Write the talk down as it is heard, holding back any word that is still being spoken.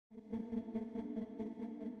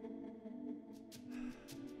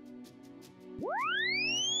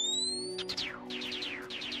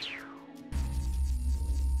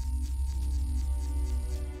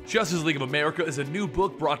Justice League of America is a new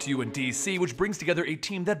book brought to you in DC, which brings together a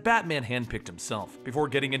team that Batman handpicked himself. Before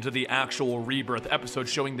getting into the actual Rebirth episode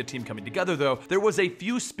showing the team coming together though, there was a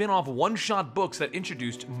few spin-off one-shot books that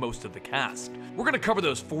introduced most of the cast. We're gonna cover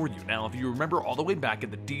those for you now if you remember all the way back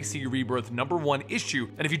in the DC Rebirth #1 issue,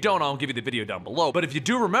 and if you don't, I'll give you the video down below. But if you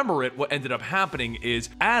do remember it, what ended up happening is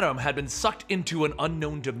Adam had been sucked into an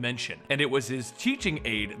unknown dimension, and it was his teaching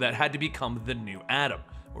aide that had to become the new Adam.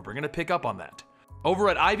 We're gonna pick up on that. Over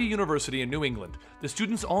at Ivy University in New England, the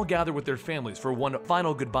students all gather with their families for one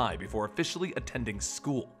final goodbye before officially attending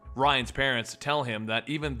school. Ryan's parents tell him that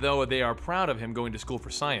even though they are proud of him going to school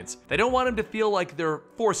for science, they don't want him to feel like they're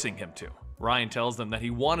forcing him to. Ryan tells them that he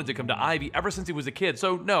wanted to come to Ivy ever since he was a kid,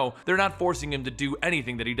 so no, they're not forcing him to do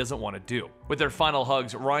anything that he doesn't want to do. With their final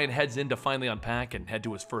hugs, Ryan heads in to finally unpack and head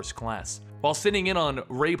to his first class. While sitting in on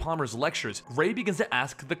Ray Palmer's lectures, Ray begins to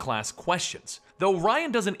ask the class questions. Though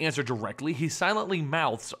Ryan doesn't answer directly, he silently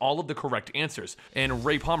mouths all of the correct answers, and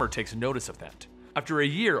Ray Palmer takes notice of that. After a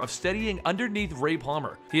year of studying underneath Ray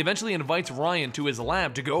Palmer, he eventually invites Ryan to his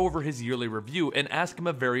lab to go over his yearly review and ask him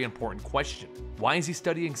a very important question. Why is he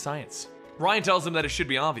studying science? Ryan tells him that it should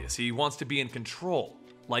be obvious. He wants to be in control,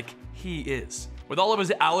 like he is. With all of his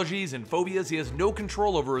allergies and phobias, he has no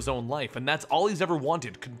control over his own life, and that's all he's ever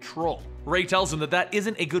wanted, control. Ray tells him that that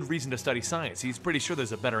isn't a good reason to study science. He's pretty sure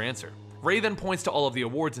there's a better answer. Ray then points to all of the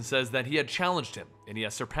awards and says that he had challenged him, and he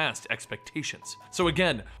has surpassed expectations. So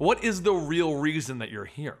again, what is the real reason that you're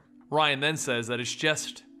here? Ryan then says that it's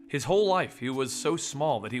just his whole life he was so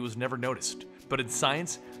small that he was never noticed. But in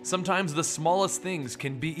science, sometimes the smallest things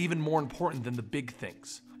can be even more important than the big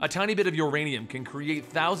things. A tiny bit of uranium can create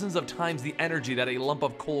thousands of times the energy that a lump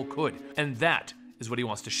of coal could, and that is what he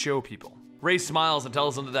wants to show people. Ray smiles and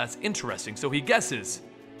tells him that that's interesting, so he guesses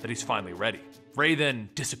that he's finally ready. Ray then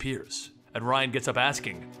disappears, and Ryan gets up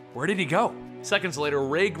asking, where did he go? Seconds later,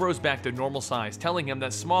 Ray grows back to normal size, telling him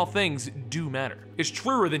that small things do matter. It's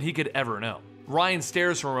truer than he could ever know. Ryan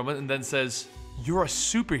stares for a moment and then says, you're a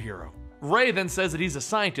superhero. Ray then says that he's a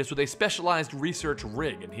scientist with a specialized research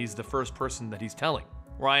rig, and he's the first person that he's telling.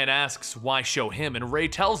 Ryan asks why show him, and Ray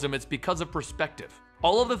tells him it's because of perspective.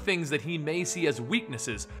 All of the things that he may see as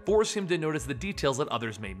weaknesses force him to notice the details that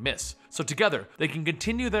others may miss. So together, they can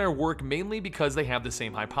continue their work mainly because they have the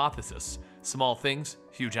same hypothesis. Small things,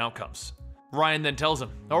 huge outcomes. Ryan then tells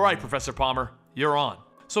him, all right, Professor Palmer, you're on.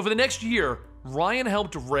 So for the next year, Ryan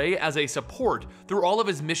helped Ray as a support through all of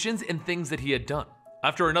his missions and things that he had done.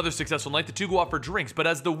 After another successful night, the two go out for drinks, but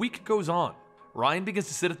as the week goes on, Ryan begins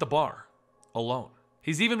to sit at the bar, alone.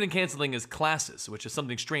 He's even been canceling his classes, which is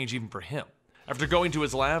something strange even for him. After going to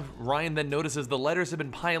his lab, Ryan then notices the letters have been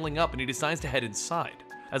piling up and he decides to head inside.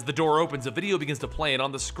 As the door opens, a video begins to play, and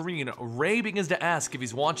on the screen, Ray begins to ask if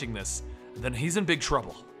he's watching this, then he's in big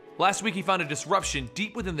trouble. Last week he found a disruption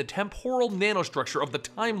deep within the temporal nanostructure of the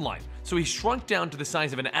timeline, so he shrunk down to the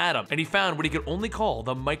size of an atom, and he found what he could only call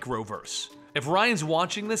the microverse. If Ryan's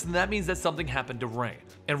watching this, then that means that something happened to Ray,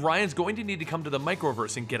 and Ryan's going to need to come to the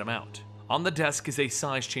microverse and get him out. On the desk is a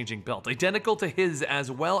size-changing belt, identical to his,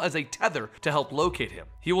 as well as a tether to help locate him.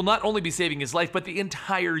 He will not only be saving his life, but the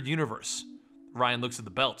entire universe. Ryan looks at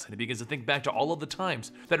the belt, and he begins to think back to all of the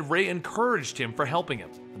times that Ray encouraged him for helping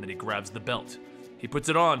him, and then he grabs the belt. He puts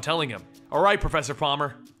it on, telling him, all right, Professor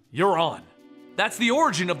Palmer, you're on. That's the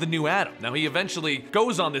origin of the new Adam. Now he eventually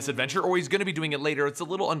goes on this adventure, or he's gonna be doing it later. It's a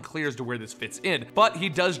little unclear as to where this fits in, but he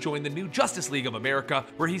does join the new Justice League of America,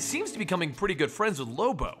 where he seems to be becoming pretty good friends with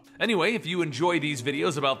Lobo. Anyway, if you enjoy these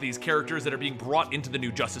videos about these characters that are being brought into the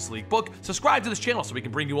new Justice League book, subscribe to this channel so we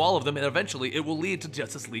can bring you all of them, and eventually it will lead to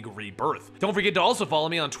Justice League Rebirth. Don't forget to also follow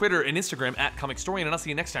me on Twitter and Instagram at Comicstorian, and I'll see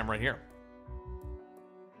you next time right here.